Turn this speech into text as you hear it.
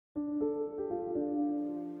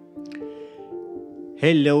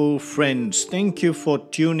Hello, friends. Thank you for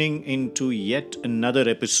tuning into yet another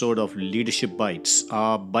episode of Leadership Bites,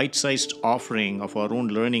 our bite sized offering of our own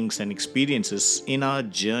learnings and experiences in our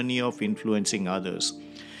journey of influencing others.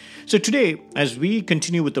 So, today, as we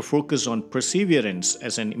continue with the focus on perseverance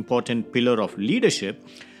as an important pillar of leadership,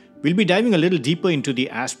 we'll be diving a little deeper into the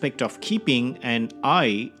aspect of keeping an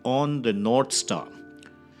eye on the North Star.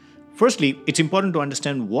 Firstly, it's important to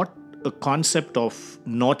understand what a concept of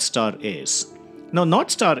North Star is. Now,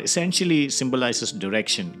 North Star essentially symbolizes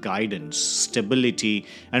direction, guidance, stability,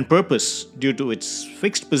 and purpose due to its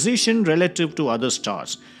fixed position relative to other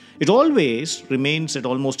stars. It always remains at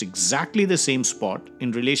almost exactly the same spot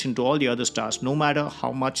in relation to all the other stars, no matter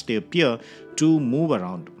how much they appear to move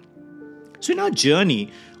around. So, in our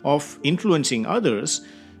journey of influencing others,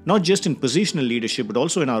 not just in positional leadership, but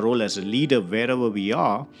also in our role as a leader wherever we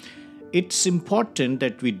are, it's important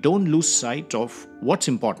that we don't lose sight of what's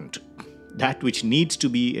important, that which needs to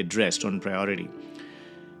be addressed on priority.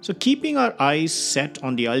 So keeping our eyes set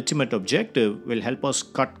on the ultimate objective will help us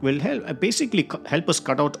help us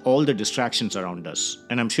cut out all the distractions around us.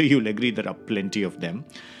 And I'm sure you'll agree there are plenty of them.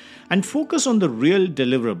 And focus on the real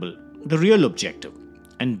deliverable, the real objective,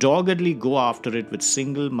 and doggedly go after it with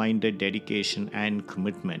single-minded dedication and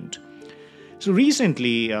commitment. So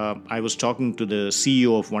recently, I was talking to the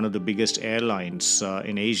CEO of one of the biggest airlines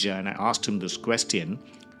in Asia, and I asked him this question.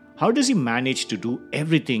 How does he manage to do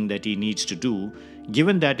everything that he needs to do,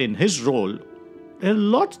 given that in his role, there are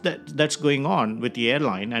lots that's going on with the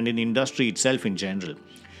airline and in the industry itself in general?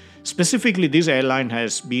 Specifically, this airline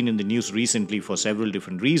has been in the news recently for several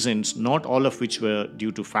different reasons, not all of which were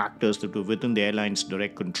due to factors that were within the airline's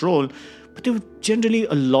direct control, but there was generally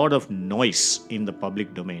a lot of noise in the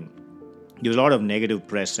public domain. There was a lot of negative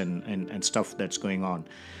press and stuff that's going on.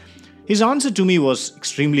 His answer to me was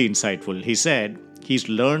extremely insightful. He said, he's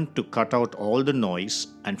learned to cut out all the noise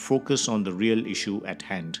and focus on the real issue at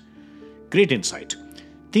hand. Great insight.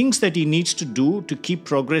 Things that he needs to do to keep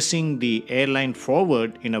progressing the airline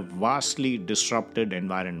forward in a vastly disrupted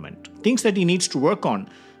environment. Things that he needs to work on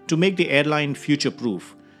to make the airline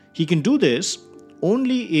future-proof. He can do this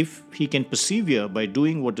only if he can persevere by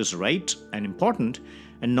doing what is right and important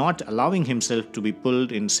and not allowing himself to be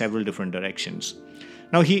pulled in several different directions.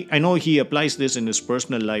 Now, I know he applies this in his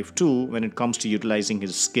personal life too when it comes to utilizing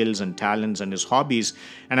his skills and talents and his hobbies,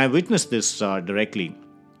 and I witnessed this directly.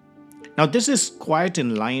 Now, this is quite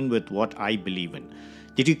in line with what I believe in,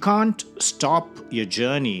 that you can't stop your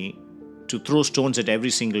journey to throw stones at every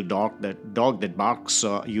single dog that barks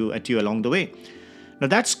at you along the way. Now,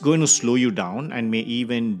 that's going to slow you down and may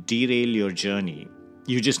even derail your journey.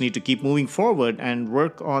 You just need to keep moving forward and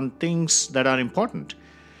work on things that are important.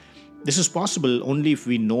 This is possible only if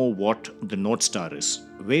we know what the North Star is.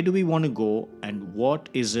 Where do we want to go and what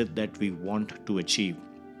is it that we want to achieve?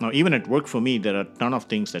 Now, even at work for me, there are a ton of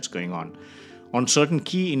things that's going on. On certain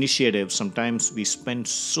key initiatives, sometimes we spend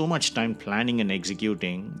so much time planning and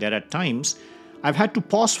executing that at times I've had to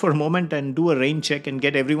pause for a moment and do a rain check and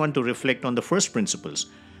get everyone to reflect on the first principles.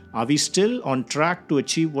 Are we still on track to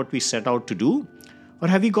achieve what we set out to do? Or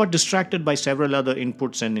have we got distracted by several other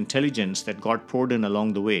inputs and intelligence that got poured in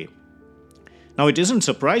along the way? Now, it isn't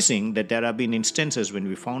surprising that there have been instances when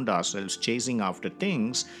we found ourselves chasing after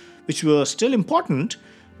things which were still important,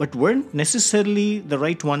 but weren't necessarily the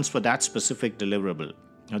right ones for that specific deliverable.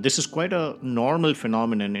 Now, this is quite a normal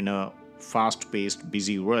phenomenon in a fast-paced,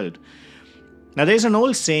 busy world. Now, there's an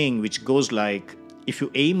old saying which goes like, if you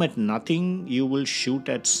aim at nothing, you will shoot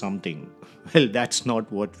at something. Well, that's not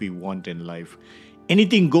what we want in life.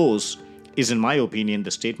 Anything goes is, in my opinion,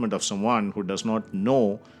 the statement of someone who does not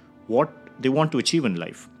know what they want to achieve in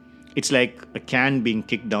life. It's like a can being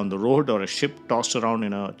kicked down the road or a ship tossed around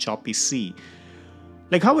in a choppy sea.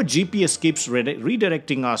 Like how a GPS keeps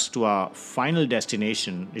redirecting us to our final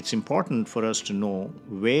destination, it's important for us to know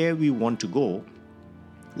where we want to go,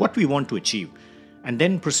 what we want to achieve, and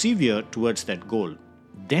then persevere towards that goal.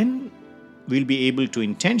 Then we'll be able to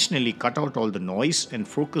intentionally cut out all the noise and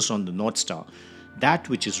focus on the North Star, that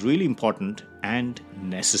which is really important and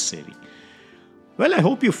necessary. Well, I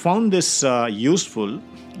hope you found this useful.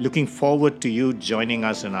 Looking forward to you joining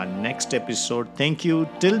us in our next episode. Thank you.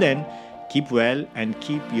 Till then, keep well and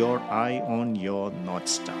keep your eye on your North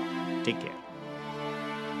Star. Take care.